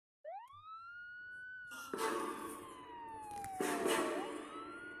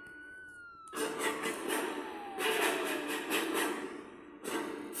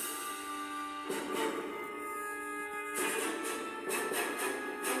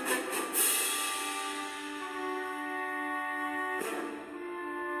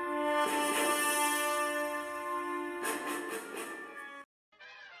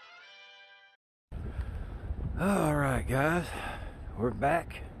Alright guys, we're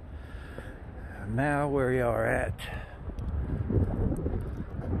back. Now where you are at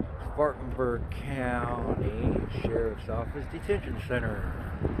Spartanburg County Sheriff's Office Detention Center.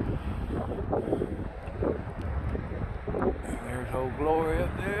 And there's old Glory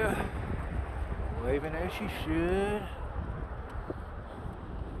up there, waving as she should.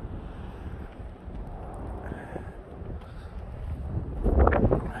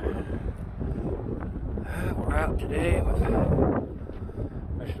 We're out today with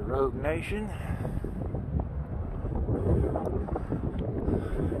Mr. Rogue Nation.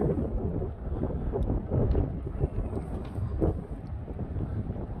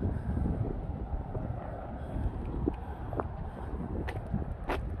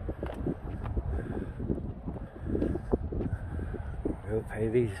 Go pay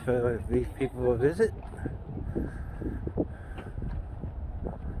these people a visit.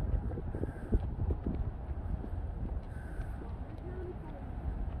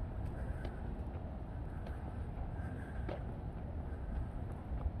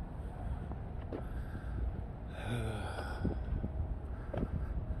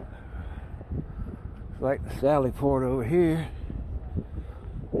 Like the Sally Port over here.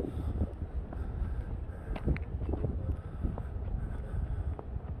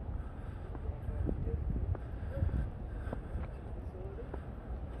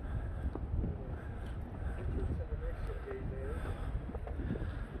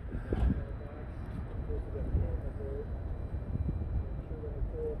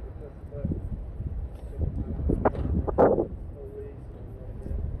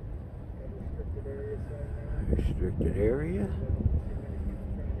 Restricted area.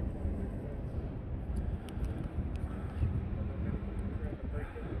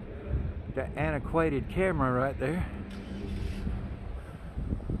 That antiquated camera right there.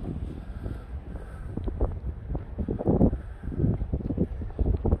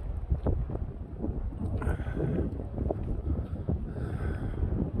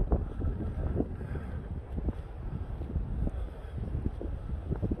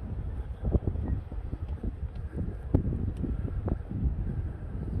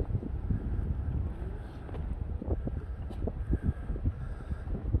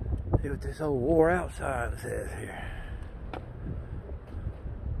 See what this old wore out sign says here.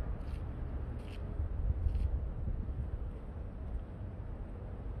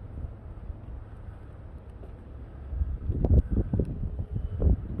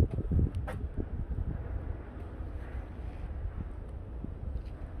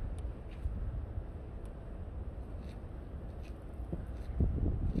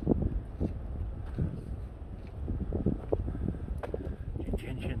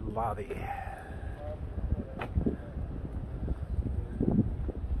 Detention lobby.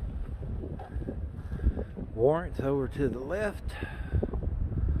 Warrants over to the left.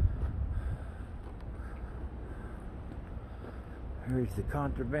 Here's the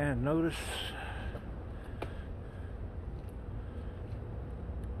contraband notice.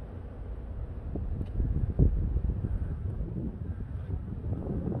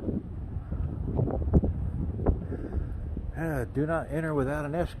 Do not enter without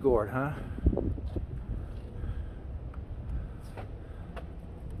an escort, huh?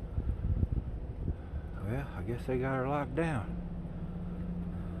 Well, I guess they got her locked down.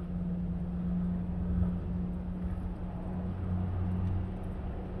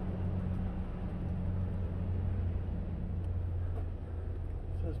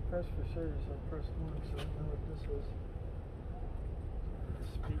 It says press for service. I pressed 1, so I don't know what this is. The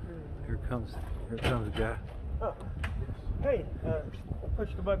speaker. Here comes the guy. Oh, hey,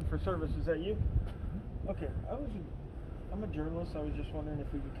 push the button for service. Is that you? Okay, I'm a journalist. I was just wondering if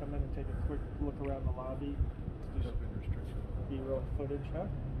we could come in and take a quick look around the lobby. COVID restrictions. B-roll footage, huh?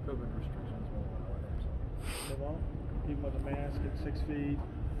 COVID restrictions won't allow it. They won't? Even with a mask at 6 feet.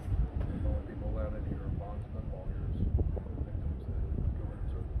 The only people allowed in here are bondsmen, lawyers, victims that go in and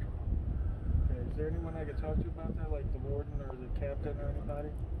serve the trial. Okay, is there anyone I could talk to about that, like the warden or the captain or anybody?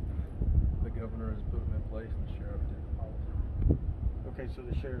 The governor has put them in place, and the sheriff did the policy. Okay, so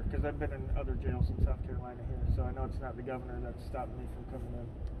the sheriff, because I've been in other jails in South Carolina here, so I know it's not the governor that's stopping me from coming in.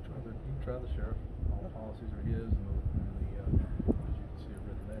 You can try the sheriff. All policies are his, and as you can see it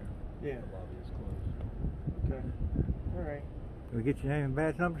written there. Yeah. The lobby is closed. Okay. All right. Can we get your name and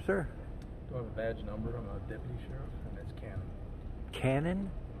badge number, sir? Do I have a badge number? I'm a deputy sheriff, and it's Cannon.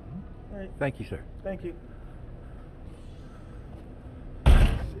 Cannon? All right. Thank you, sir. Thank you.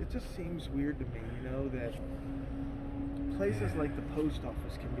 It just seems weird to me, you know, that places like the post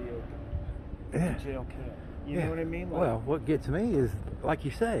office can be open. Yeah. The jail can't. You know what I mean? Like, Well, what gets me is, like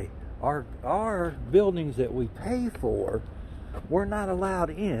you say, our buildings that we pay for, we're not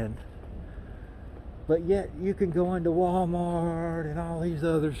allowed in, but yet you can go into Walmart and all these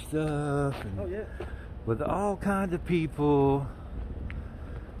other stuff, and Oh yeah. with all kinds of people.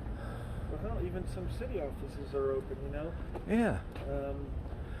 Well, hell, even some city offices are open. You know. Yeah.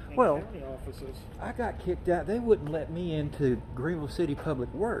 And Well, county offices. I got kicked out. They wouldn't let me into Greenville City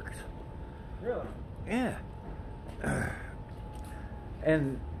Public Works. Really? Yeah.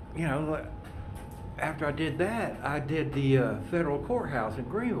 And, you know, after I did that, I did the federal courthouse in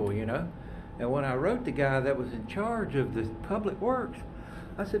Greenville, you know. And when I wrote the guy that was in charge of the public works,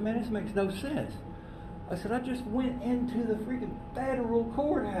 I said, man, this makes no sense. I said, I just went into the freaking federal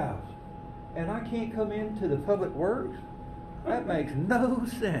courthouse and I can't come into the public works? That makes no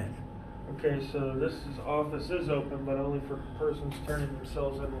sense. Okay, so this office is open, but only for persons turning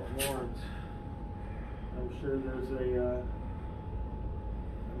themselves in with warrants. I'm sure there's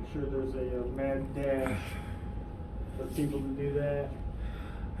a mad dash for people to do that.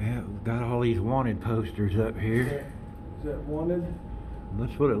 Yeah, we've got all these wanted posters up here. Is that wanted?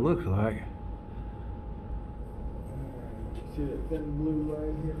 That's what it looks like. See that thin blue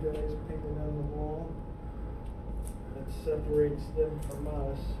line here, guys, painted on the wall? That separates them from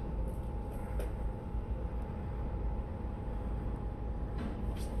us.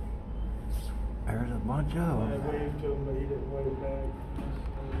 There's a bunch of I them. waved to him, but he didn't wave back.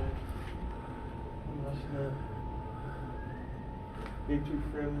 Must not be too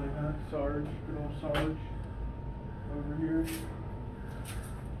friendly, huh? Sarge, good old Sarge. Over here.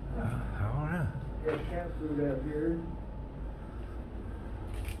 I don't know. We got cat food out here.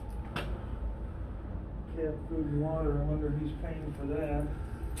 Cat food and water. I wonder who's paying for that.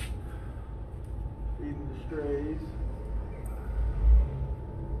 Feeding the strays.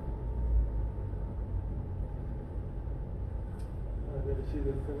 I didn't see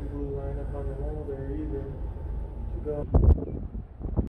the thin blue line up on the wall there either. To go.